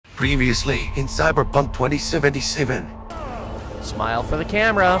Previously in Cyberpunk 2077. Smile for the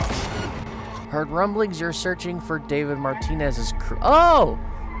camera. Heard rumblings you're searching for David Martinez's crew. Oh!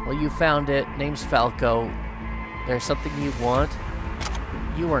 Well, you found it. Name's Falco. There's something you want?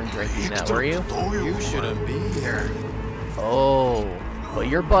 You weren't drinking that, were you? You shouldn't be here. Oh. But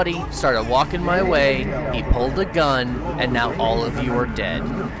your buddy started walking my way, he pulled a gun, and now all of you are dead.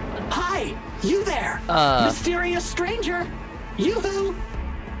 Hi! You there! Mysterious stranger! You who?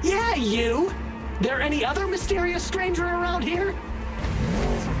 Yeah, you! There any other mysterious stranger around here?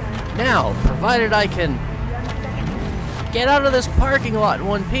 Now, provided I can get out of this parking lot in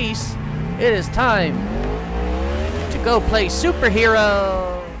one piece, it is time to go play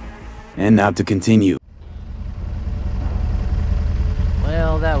superhero! And now to continue.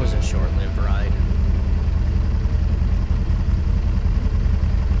 Well, that was a short-lived ride.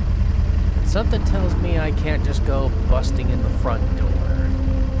 Something tells me I can't just go busting in the front door.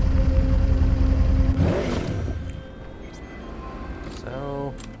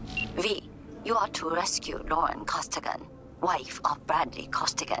 So... V, you are to rescue Lauren Costigan, wife of Bradley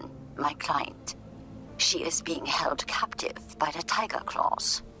Costigan, my client. She is being held captive by the Tiger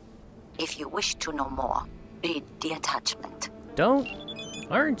Claws. If you wish to know more, read the attachment.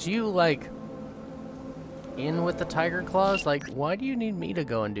 Aren't you, like, in with the Tiger Claws? Like, why do you need me to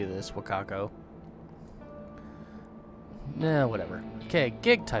go and do this, Wakako? Nah, whatever. Okay,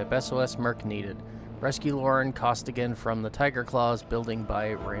 gig type, SOS Merc needed. Rescue Lauren Costigan from the Tiger Claws building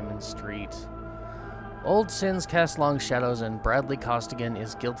by Raymond Street. Old sins cast long shadows, and Bradley Costigan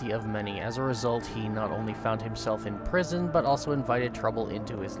is guilty of many. As a result, he not only found himself in prison, but also invited trouble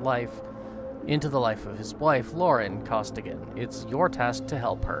into his life. Into the life of his wife, Lauren Costigan. It's your task to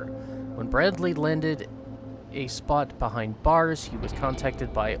help her. When Bradley landed a spot behind bars, he was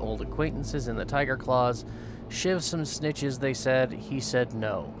contacted by old acquaintances in the Tiger Claws. Shiv some snitches, they said. He said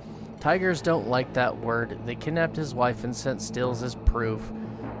no. Tigers don't like that word. They kidnapped his wife and sent stills as proof.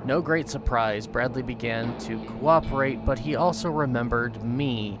 No great surprise, Bradley began to cooperate, but he also remembered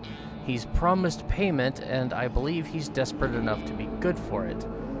me. He's promised payment, and I believe he's desperate enough to be good for it.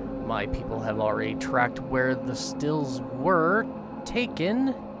 My people have already tracked where the stills were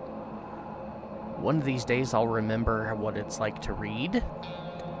taken. One of these days I'll remember what it's like to read.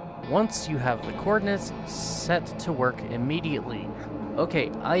 Once you have the coordinates, set to work immediately.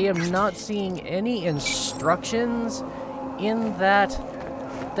 Okay, I am not seeing any instructions in that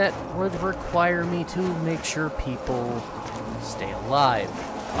would require me to make sure people stay alive,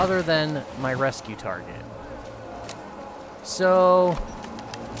 other than my rescue target. So...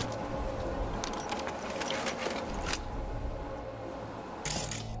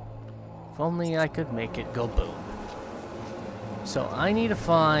 if only I could make it go boom. So I need to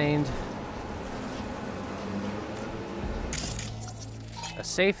find a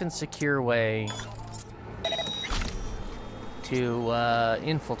safe and secure way to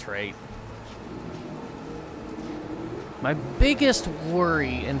infiltrate. My biggest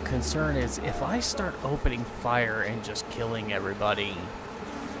worry and concern is if I start opening fire and just killing everybody,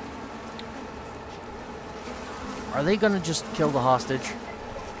 are they gonna just kill the hostage?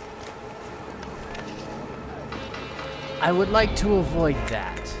 I would like to avoid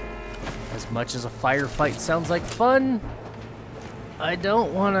that. As much as a firefight sounds like fun, I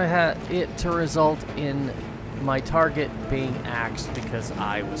don't want to have it to result in my target being axed because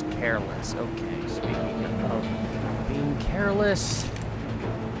I was careless. Okay, speaking of being careless,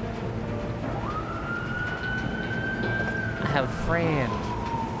 I have Fran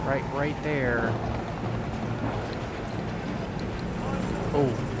right there.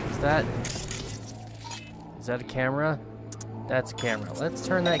 Oh, is that a camera? That's a camera. Let's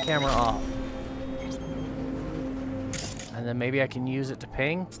turn that camera off. And then maybe I can use it to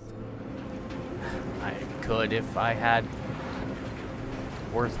ping? I could if I had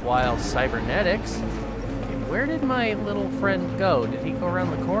worthwhile cybernetics. Okay, where did my little friend go? Did he go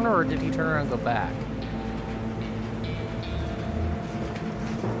around the corner or did he turn around and go back?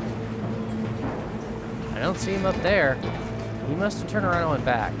 I don't see him up there. He must have turned around and went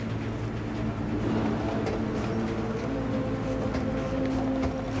back.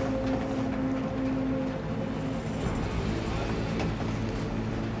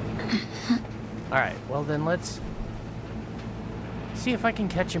 Alright, well then let's see if I can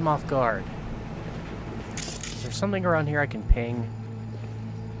catch him off guard. Is there something around here I can ping?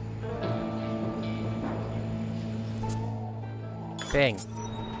 Bang.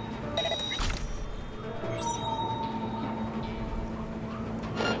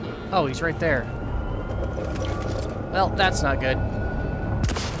 Oh, he's right there. Well, that's not good.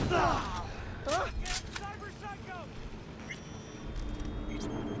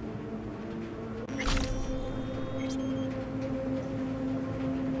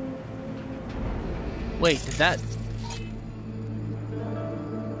 Wait, did that...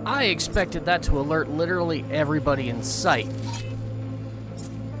 I expected that to alert literally everybody in sight.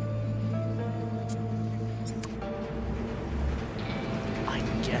 I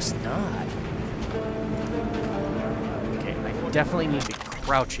guess not. Okay, I definitely need to be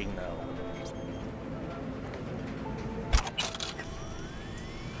crouching, though.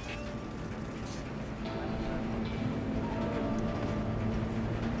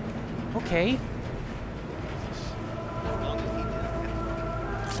 Okay.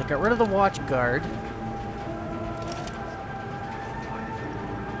 So get rid of the watch guard.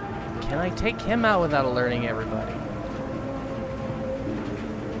 Can I take him out without alerting everybody?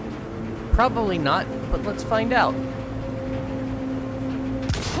 Probably not, but let's find out.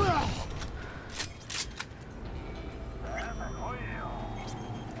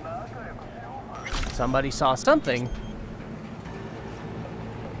 Somebody saw something.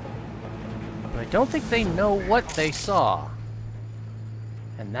 But I don't think they know what they saw.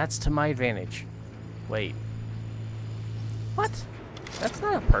 And that's to my advantage. Wait. What? That's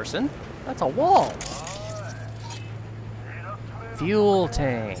not a person. That's a wall. Fuel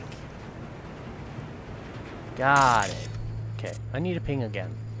tank. Got it. Okay, I need a ping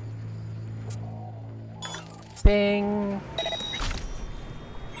again. Ping.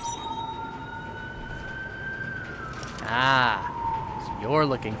 Ah, so you're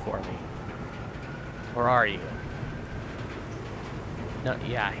looking for me. Or are you? No,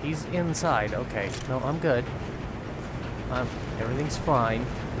 yeah, he's inside. Okay, no, I'm good. Everything's fine.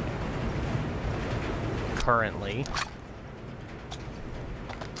 Currently.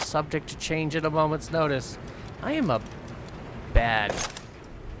 Subject to change at a moment's notice. I am a bad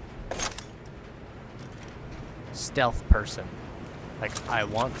stealth person. Like, I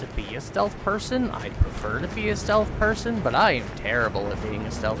want to be a stealth person. I'd prefer to be a stealth person, but I am terrible at being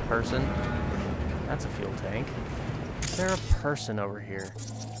a stealth person. That's a fuel tank. Is there a person over here?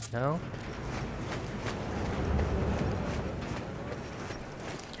 No?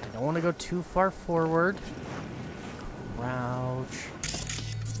 I don't want to go too far forward. Crouch.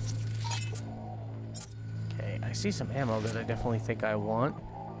 Okay, I see some ammo that I definitely think I want.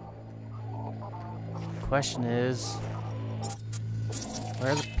 Question is,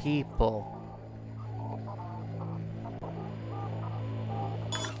 where are the people?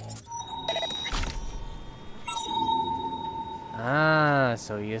 Ah,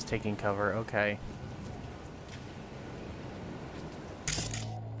 so he is taking cover. Okay.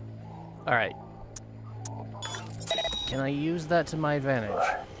 Alright. Can I use that to my advantage?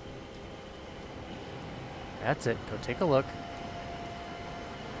 That's it. Go take a look.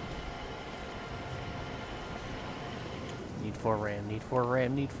 Need for RAM, need for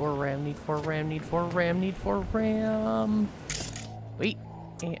RAM, need for RAM, need for RAM, need for RAM, need for RAM. Wait.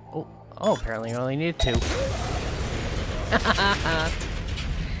 Oh, apparently I only needed 2.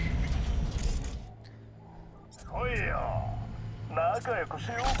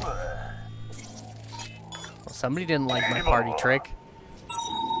 Well, somebody didn't like my party trick.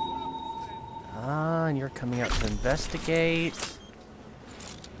 Ah, and you're coming out to investigate.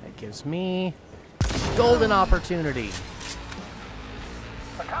 That gives me golden opportunity.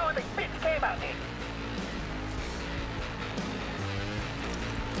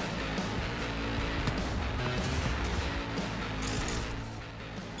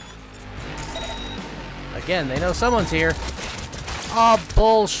 Again, they know someone's here. Oh,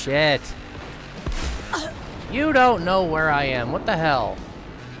 bullshit. You don't know where I am. What the hell?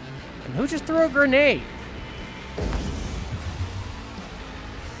 And who just threw a grenade?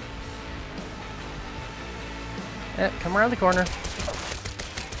 Come around the corner.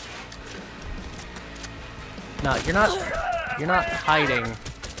 No, you're not hiding.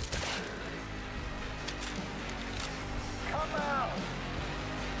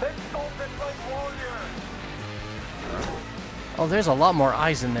 Oh, there's a lot more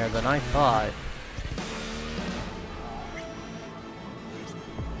eyes in there than I thought.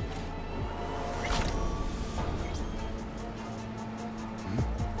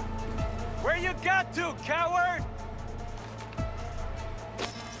 Where you got to, coward?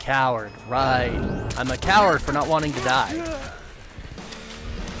 Coward, right. I'm a coward for not wanting to die.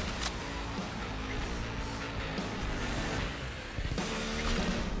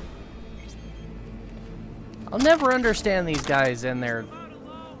 I'll never understand these guys and their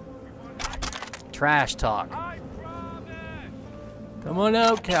trash talk. Come on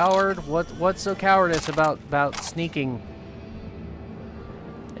out, coward. What's so cowardice about sneaking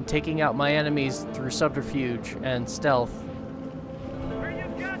and taking out my enemies through subterfuge and stealth? Where you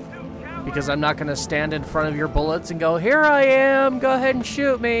got to, coward? Because I'm not going to stand in front of your bullets and go, here I am, go ahead and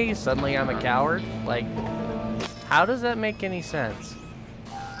shoot me. Suddenly I'm a coward. Like, how does that make any sense?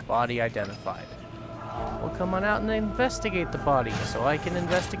 Body identified. Well, come on out and investigate the body so I can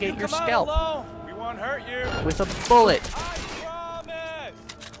investigate your scalp. Alone. We won't hurt you. With a bullet. I promise.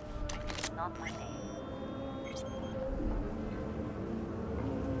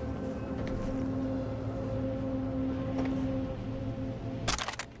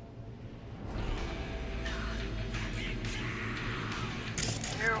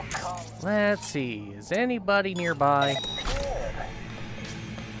 Let's see, is anybody nearby?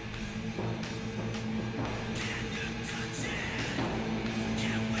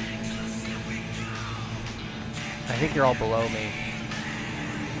 I think they're all below me.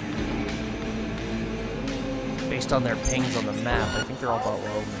 Based on their pings on the map, I think they're all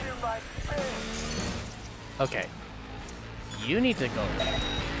below me. Okay. You need to go there.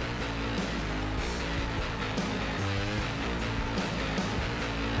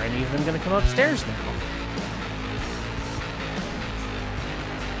 Are any of them gonna come upstairs now?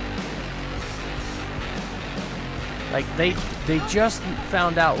 Like, they just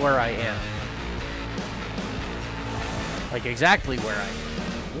found out where I am. Like, exactly where I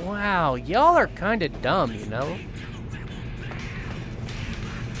am. Wow, y'all are kinda dumb, you know?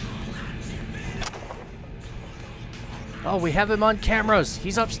 Oh, we have him on cameras.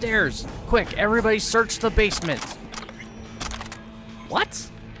 He's upstairs. Quick, everybody search the basement. What?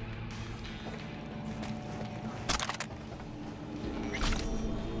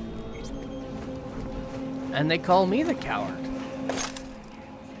 And they call me the coward.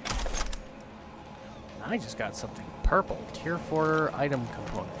 I just got something purple. Tier 4 item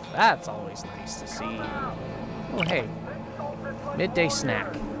component. That's always nice to see. Oh, hey. Midday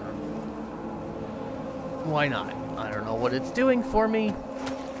snack. Why not? I don't know what it's doing for me.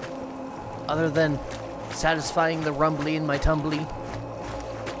 Other than satisfying the rumbly in my tumbly.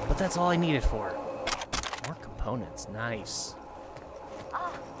 But that's all I need it for. More components. Nice.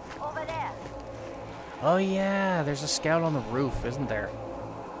 Over there. Oh yeah, there's a scout on the roof, isn't there?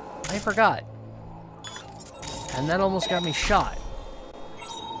 I forgot. And that almost got me shot.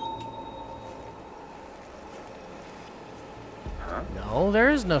 No, there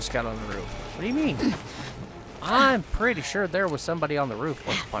is no scout on the roof. What do you mean? I'm pretty sure there was somebody on the roof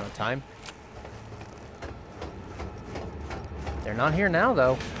once upon a time. They're not here now,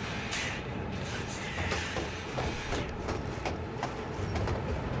 though.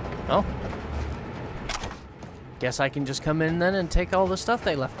 Oh. Guess I can just come in then and take all the stuff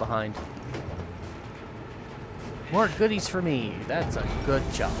they left behind. More goodies for me. That's a good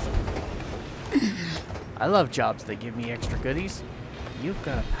job. I love jobs that give me extra goodies. You've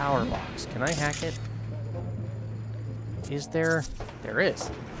got a power box. Can I hack it? Is there? There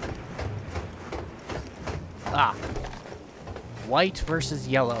is. Ah. White versus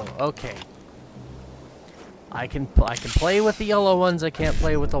yellow. Okay. I can play with the yellow ones. I can't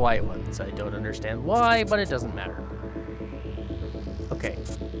play with the white ones. I don't understand why, but it doesn't matter. Okay.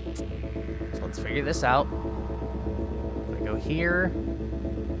 So let's figure this out. I'm gonna go here.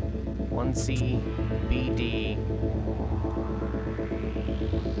 1C, BD.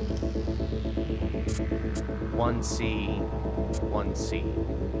 1C, 1C.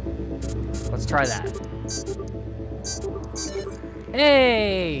 Let's try that.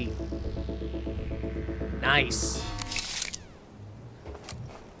 Hey! Nice.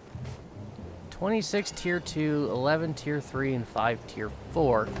 26 tier 2, 11 tier 3, and 5 tier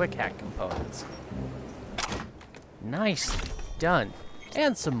 4 quick hack components. Nicely done.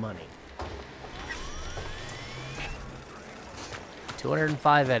 And some money.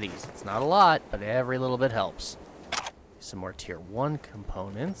 205 eddies. It's not a lot, but every little bit helps. Some more tier 1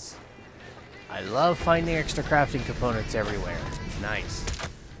 components. I love finding extra crafting components everywhere. It's nice.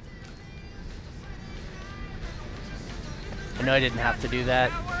 I know I didn't have to do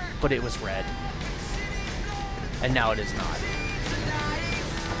that, but it was red. And now it is not.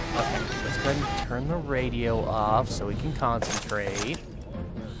 Okay, let's go ahead and turn the radio off so we can concentrate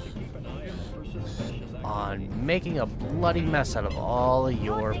on making a bloody mess out of all of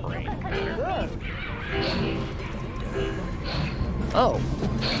your brain matter. Oh.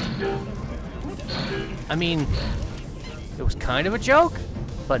 I mean, it was kind of a joke,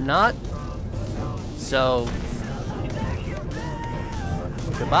 but not. So,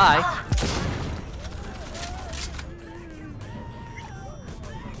 goodbye.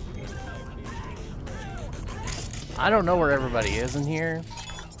 I don't know where everybody is in here.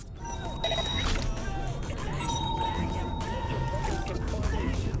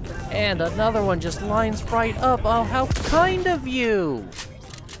 And another one just lines right up. Oh, how kind of you!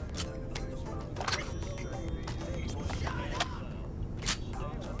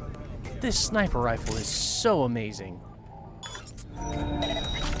 This sniper rifle is so amazing.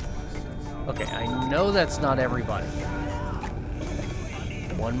 Okay, I know that's not everybody.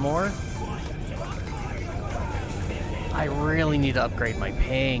 One more. I really need to upgrade my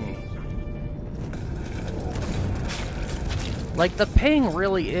ping. Like, the ping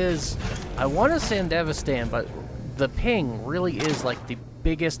really is... I want to say in Devastan, but the ping really is, like, the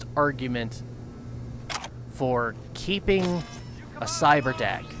biggest argument for keeping a cyber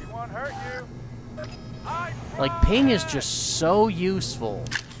deck. Like, ping is just so useful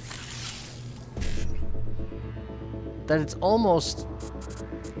that it's almost...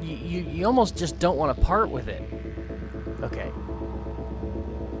 You almost just don't want to part with it. Okay.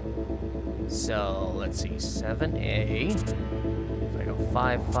 So, let's see. 7A. If I go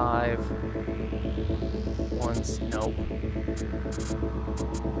 5-5. Once. Nope.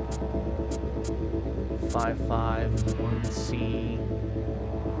 5-5. 1C.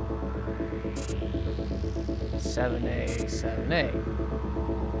 7A. 7A.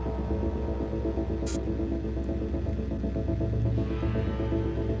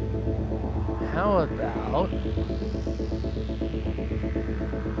 How about...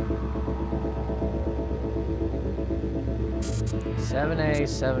 7A,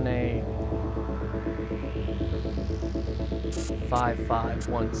 7A, 5-5,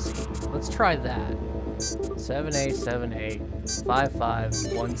 1C. Let's try that. 7A, 7A, 5-5,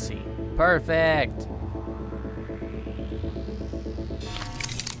 1C. Perfect!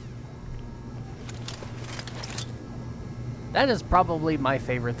 That is probably my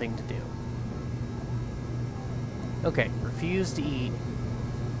favorite thing to do. Okay, refuse to eat.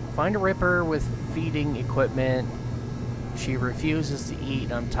 Find a Ripper with feeding equipment. She refuses to eat,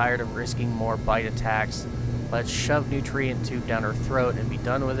 and I'm tired of risking more bite attacks. Let's shove nutrient tube down her throat and be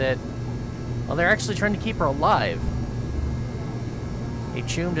done with it. Well, they're actually trying to keep her alive. Hey,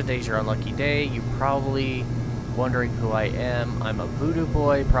 Choom, today's your unlucky day. You're probably wondering who I am. I'm a voodoo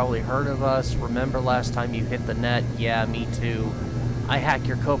boy, probably heard of us. Remember last time you hit the net? Yeah, me too. I hack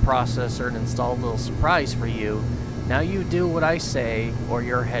your coprocessor and install a little surprise for you. Now you do what I say, or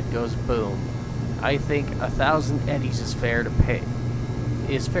your head goes boom. I think 1,000 eddies is fair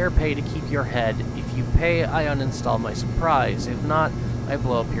pay to keep your head. If you pay, I uninstall my surprise. If not, I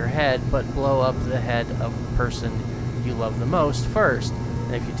blow up your head, but blow up the head of the person you love the most first.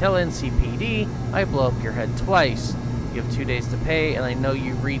 And if you tell NCPD, I blow up your head twice. You have 2 days to pay, and I know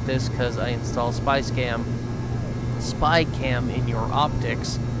you read this because I install spy cam in your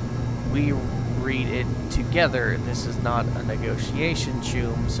optics. We read it together. This is not a negotiation,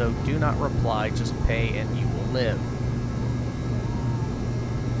 Choom, so do not reply, just pay and you will live.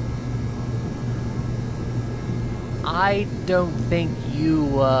 I don't think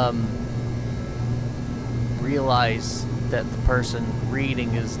you realize that the person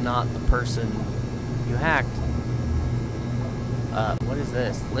reading is not the person you hacked. What is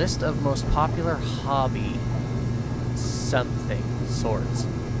this? List of most popular hobby something sorts.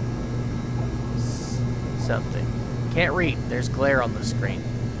 Something. Can't read. There's glare on the screen.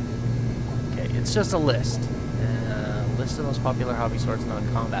 Okay, it's just a list. List of most popular hobby sorts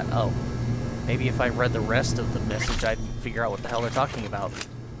non-combat. Oh. Maybe if I read the rest of the message, I'd figure out what the hell they're talking about.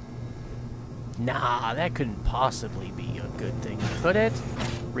 Nah, that couldn't possibly be a good thing, could it?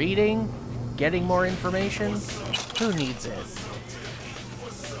 Reading? Getting more information? Who needs it?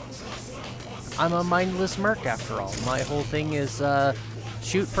 I'm a mindless merc after all. My whole thing is,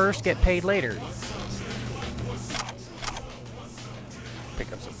 shoot first, get paid later.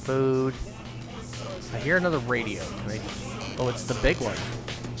 Pick up some food. I hear another radio. Oh, it's the big one.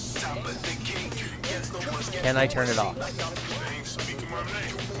 Can I turn it off?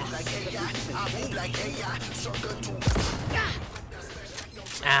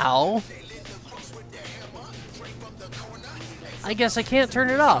 Ow. I guess I can't turn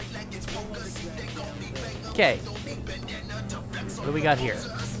it off. Okay. What do we got here?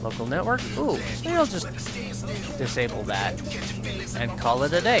 Local network? Ooh, maybe I'll just disable that and call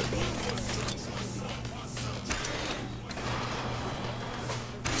it a day.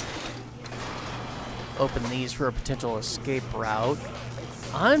 Open these for a potential escape route.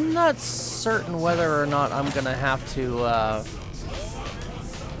 I'm not certain whether or not I'm gonna have to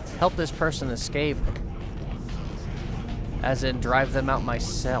help this person escape, as in drive them out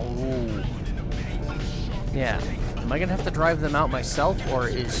myself. Ooh. Yeah, am I gonna have to drive them out myself, or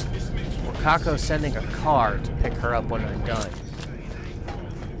is Wakako sending a car to pick her up when I'm done?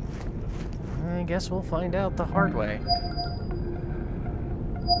 I guess we'll find out the hard way.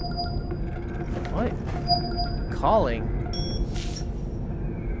 What? Calling?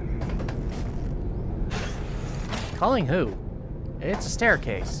 Calling who? It's a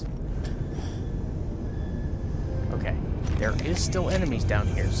staircase. there is still enemies down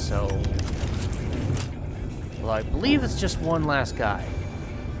here, so... Well, I believe it's just one last guy.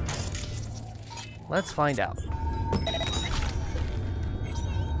 Let's find out.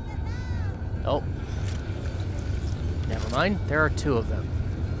 Oh. Never mind, there are two of them.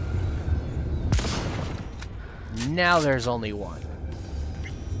 Now there's only one.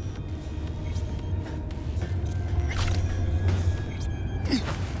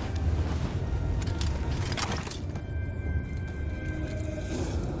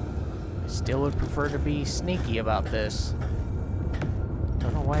 Still would prefer to be sneaky about this.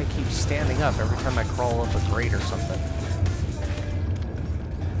 Don't know why I keep standing up every time I crawl up a grate or something.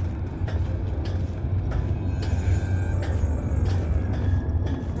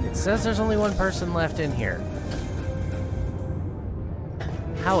 It says there's only one person left in here.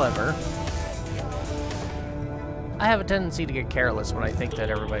 However, I have a tendency to get careless when I think that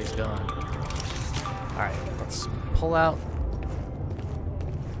everybody's gone. Alright, let's pull out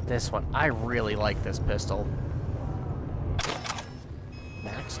this one. I really like this pistol.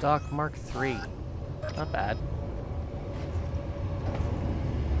 Stock Mark III. Not bad.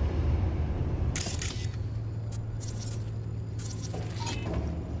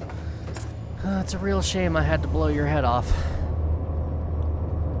 It's a real shame I had to blow your head off.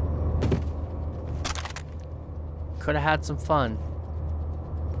 Could have had some fun.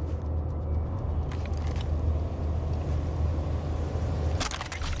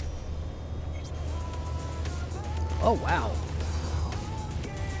 Oh, wow.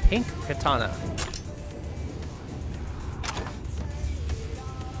 Pink katana.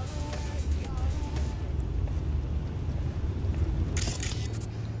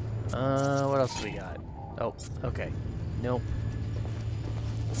 What else do we got? Oh, okay. Nope.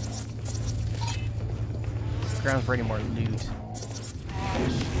 Ground for any more loot.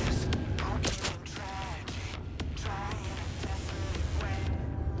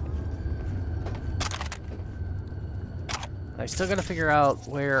 I still gotta figure out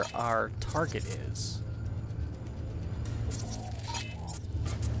where our target is.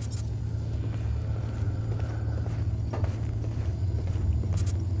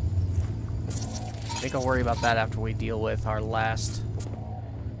 I think I'll worry about that after we deal with our last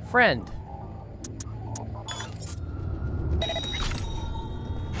friend.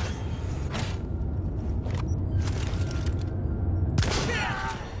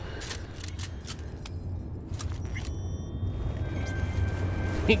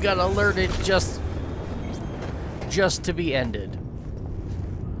 He got alerted just to be ended.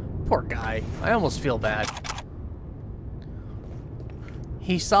 Poor guy. I almost feel bad.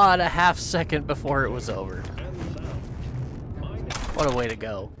 He saw it a half second before it was over. What a way to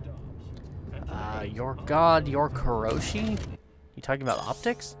go. Your god, your Kuroshi? You talking about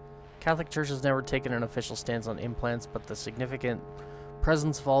optics? Catholic Church has never taken an official stance on implants, but the significant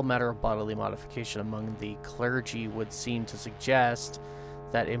presence of all matter of bodily modification among the clergy would seem to suggest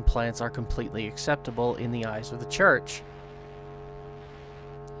that implants are completely acceptable in the eyes of the church.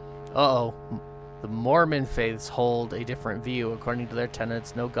 Uh-oh. The Mormon faiths hold a different view. According to their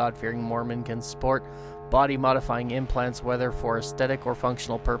tenets, no God-fearing Mormon can sport body-modifying implants, whether for aesthetic or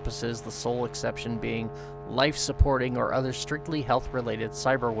functional purposes, the sole exception being life-supporting or other strictly health-related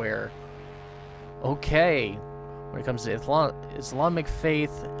cyberware. Okay. When it comes to Islamic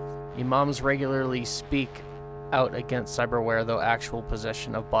faith, imams regularly speak out against cyberware, though actual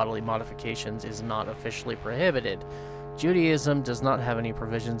possession of bodily modifications is not officially prohibited. Judaism does not have any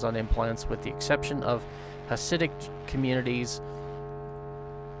provisions on implants, with the exception of Hasidic communities,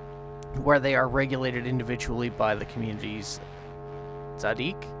 where they are regulated individually by the community's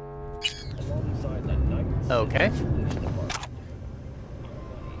tzaddik. Okay.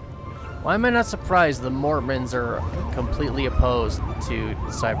 Why am I not surprised the Mormons are completely opposed to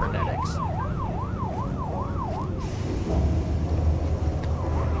cybernetics?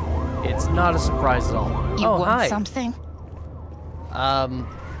 It's not a surprise at all. You oh, want hi. something? I'm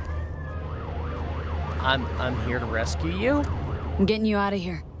here to rescue you. I'm getting you out of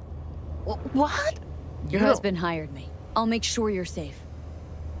here. What? Your husband hired me. I'll make sure you're safe.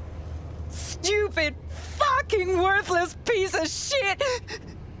 Stupid, fucking worthless piece of shit!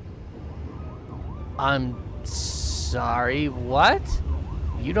 I'm sorry, what?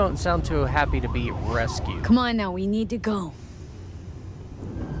 You don't sound too happy to be rescued. Come on now, we need to go.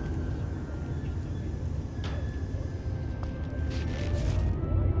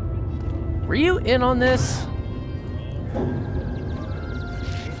 Were you in on this?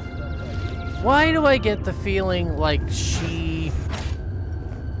 Why do I get the feeling like she...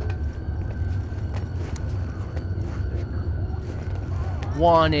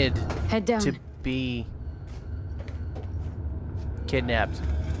 wanted Head down. to be kidnapped.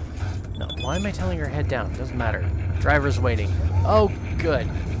 No, why am I telling her head down? Doesn't matter. Driver's waiting. Oh, good.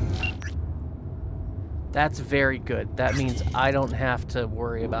 That's very good. That means I don't have to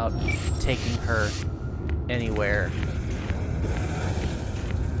worry about taking her anywhere.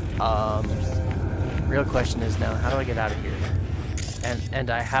 Real question is now, how do I get out of here? And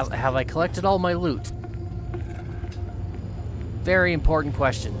have I collected all my loot? Very important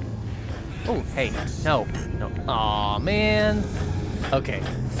question. Oh, hey, no. Aw, man. Okay.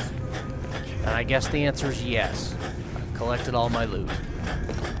 And I guess the answer is yes. I've collected all my loot.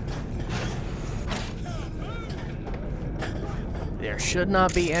 There should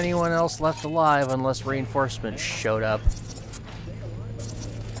not be anyone else left alive unless reinforcements showed up.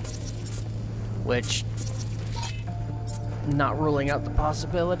 Which, not ruling out the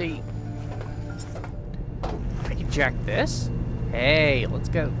possibility. I can jack this? Hey, let's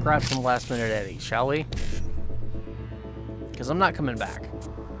grab some last-minute eddies, shall we? Because I'm not coming back.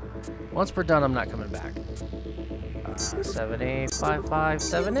 Once we're done, I'm not coming back. 7A, 5, 5,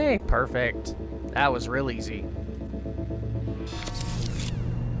 7A. Perfect. That was real easy.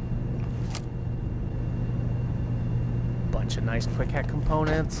 Bunch of nice quick hack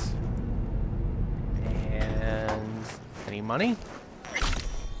components. And any money?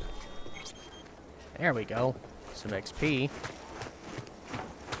 There we go. Some XP.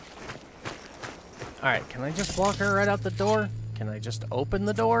 Alright, can I just walk her right out the door? Can I just open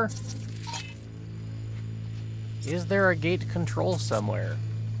the door? Is there a gate control somewhere?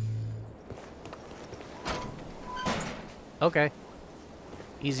 Okay.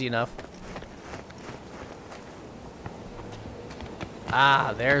 Easy enough.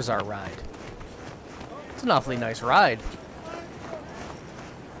 Ah, there's our ride. It's an awfully nice ride.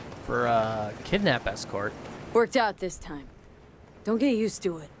 For a kidnap escort. Worked out this time. Don't get used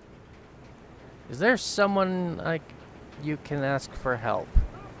to it. Is there someone, like, you can ask for help?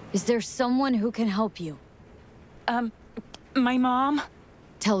 Is there someone who can help you? My mom?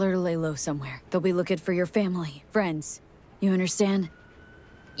 Tell her to lay low somewhere. They'll be looking for your family, friends. You understand?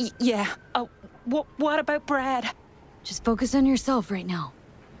 Yeah. What about Brad? Just focus on yourself right now.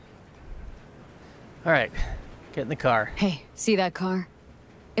 Alright, get in the car. Hey, see that car?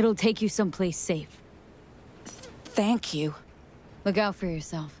 It'll take you someplace safe. Thank you. Look out for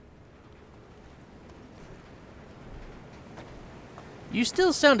yourself. You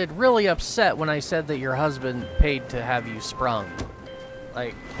still sounded really upset when I said that your husband paid to have you sprung.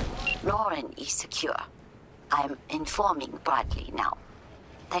 Like... Lauren is secure. I'm informing Bradley now.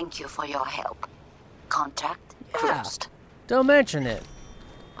 Thank you for your help. Contract closed. Don't mention it.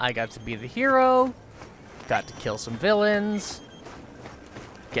 I got to be the hero. Got to kill some villains.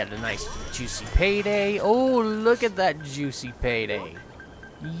 Get a nice juicy payday. Oh, look at that juicy payday.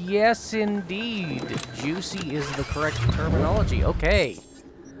 Yes, indeed. Juicy is the correct terminology. Okay.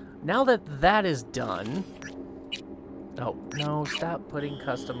 Now that that is done... Oh, no, stop putting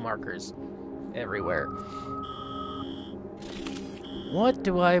custom markers everywhere. What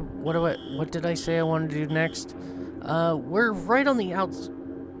did I say I wanted to do next? We're right on the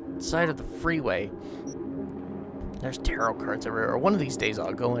outside of the freeway. There's tarot cards everywhere. One of these days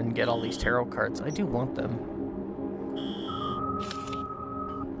I'll go and get all these tarot cards. I do want them.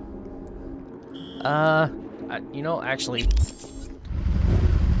 You know, actually,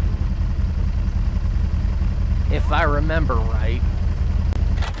 if I remember right,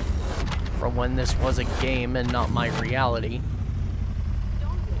 from when this was a game and not my reality,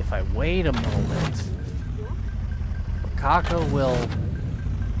 if I wait a moment, Kaka will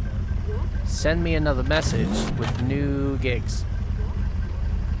send me another message with new gigs.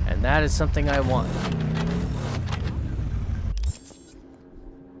 And that is something I want.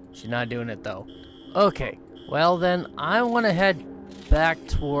 She's not doing it though. Okay, well then I want to head back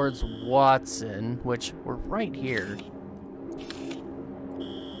towards Watson, which we're right here.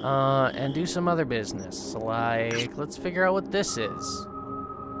 And do some other business. Like, let's figure out what this is.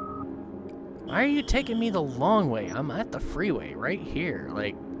 Why are you taking me the long way? I'm at the freeway right here.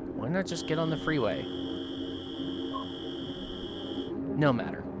 Like, why not just get on the freeway? No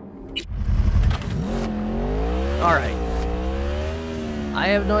matter. Alright. I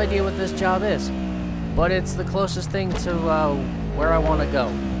have no idea what this job is, but it's the closest thing to where I want to go.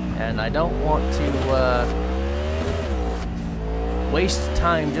 And I don't want to waste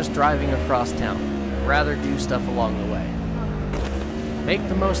time just driving across town. I'd rather do stuff along the way. Make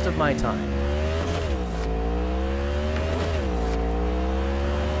the most of my time.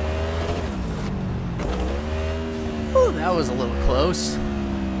 Ooh, that was a little close.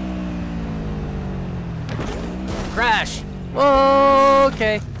 Crash!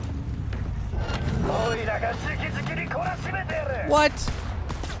 Okay. What?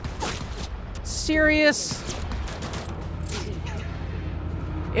 Serious?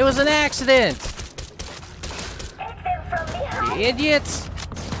 It was an accident! You idiots!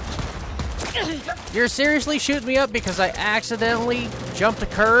 You're seriously shooting me up because I accidentally jumped a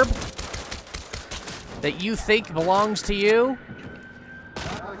curb that you think belongs to you?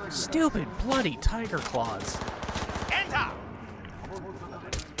 Stupid bloody tiger claws.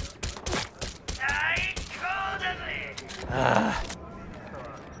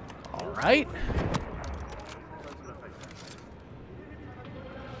 Alright.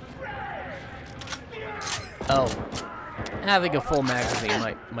 Oh. Having a full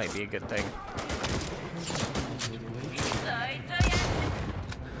magazine might be a good thing.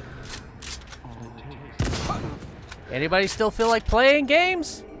 Anybody still feel like playing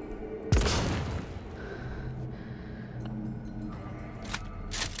games?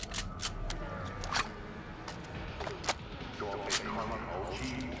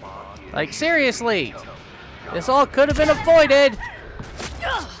 Like, seriously, this all could have been avoided.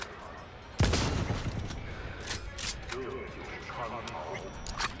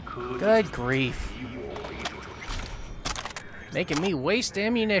 Good grief. Making me waste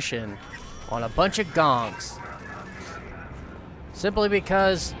ammunition on a bunch of gongs. Simply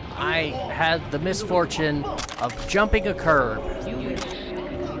because I had the misfortune of jumping a curb.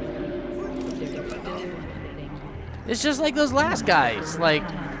 It's just like those last guys. Like,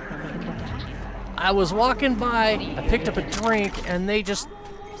 I was walking by, I picked up a drink, and they just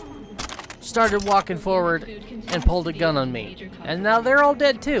started walking forward and pulled a gun on me. And now they're all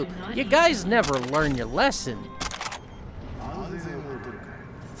dead too. You guys never learn your lesson.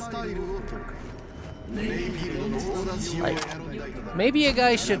 Like, maybe you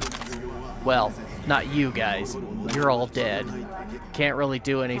guys should... Well, not you guys. You're all dead. Can't really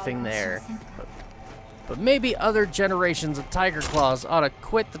do anything there. But maybe other generations of Tiger Claws ought to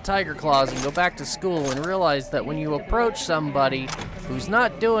quit the Tiger Claws and go back to school and realize that when you approach somebody who's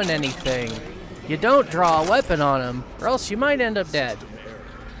not doing anything, you don't draw a weapon on them, or else you might end up dead.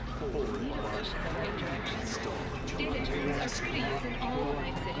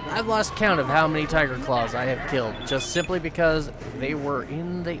 I've lost count of how many Tiger Claws I have killed, just simply because they were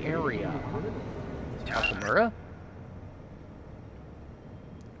in the area. Nakamura?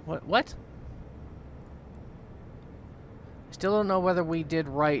 What? I still don't know whether we did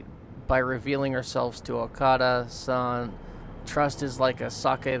right by revealing ourselves to Okada-san. Trust is like a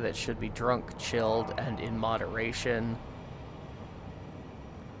sake that should be drunk, chilled, and in moderation.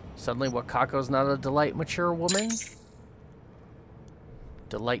 Suddenly Wakako's not a delight mature woman?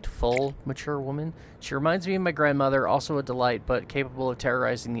 Delightful mature woman? She reminds me of my grandmother, also a delight, but capable of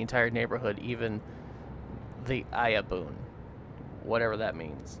terrorizing the entire neighborhood, even the Ayabun. Whatever that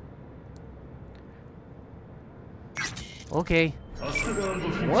means. Okay.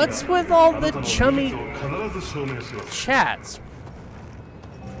 What's with all the chummy chats?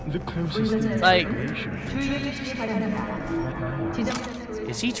 Like,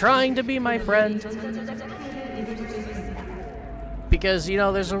 is he trying to be my friend? Because, you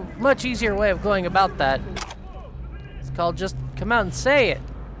know, there's a much easier way of going about that. It's called just come out and say it.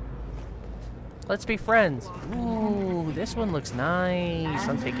 Let's be friends. Ooh, this one looks nice.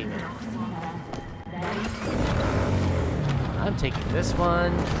 I'm taking it. I'm taking this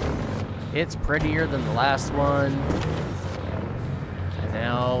one. It's prettier than the last one. And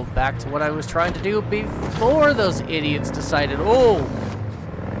now back to what I was trying to do before those idiots decided, oh,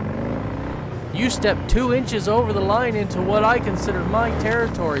 you stepped 2 inches over the line into what I consider my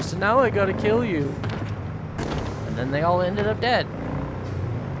territory, so now I gotta kill you. And then they all ended up dead.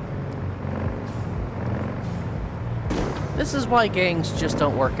 This is why gangs just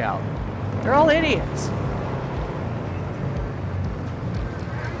don't work out. They're all idiots.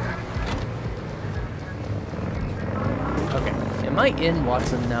 Okay, am I in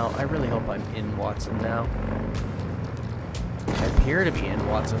Watson now? I really hope I'm in Watson now. I appear to be in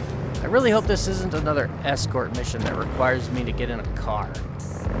Watson. I really hope this isn't another escort mission that requires me to get in a car.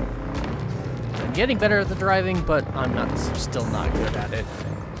 I'm getting better at the driving, but I'm still not good at it.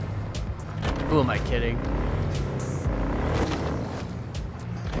 Who am I kidding?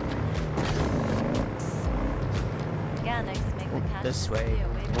 This way.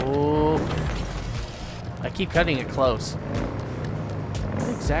 Oh, I keep cutting it close. What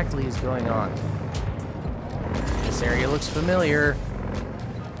exactly is going on? This area looks familiar.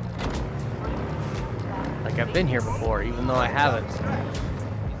 Like I've been here before, even though I haven't.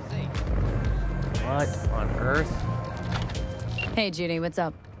 What on earth? Hey, Judy, what's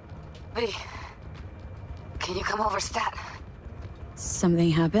up? Hey, can you come over stat? Something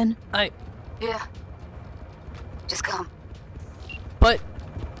happened? Yeah. Just come. But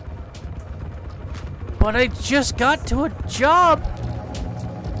I just got to a job.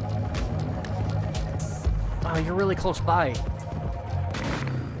 Oh, you're really close by.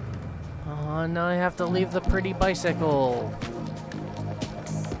 Oh, now I have to leave the pretty bicycle.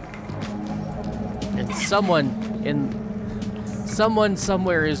 And someone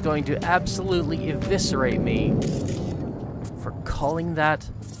somewhere is going to absolutely eviscerate me for calling that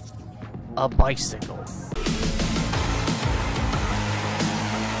a bicycle.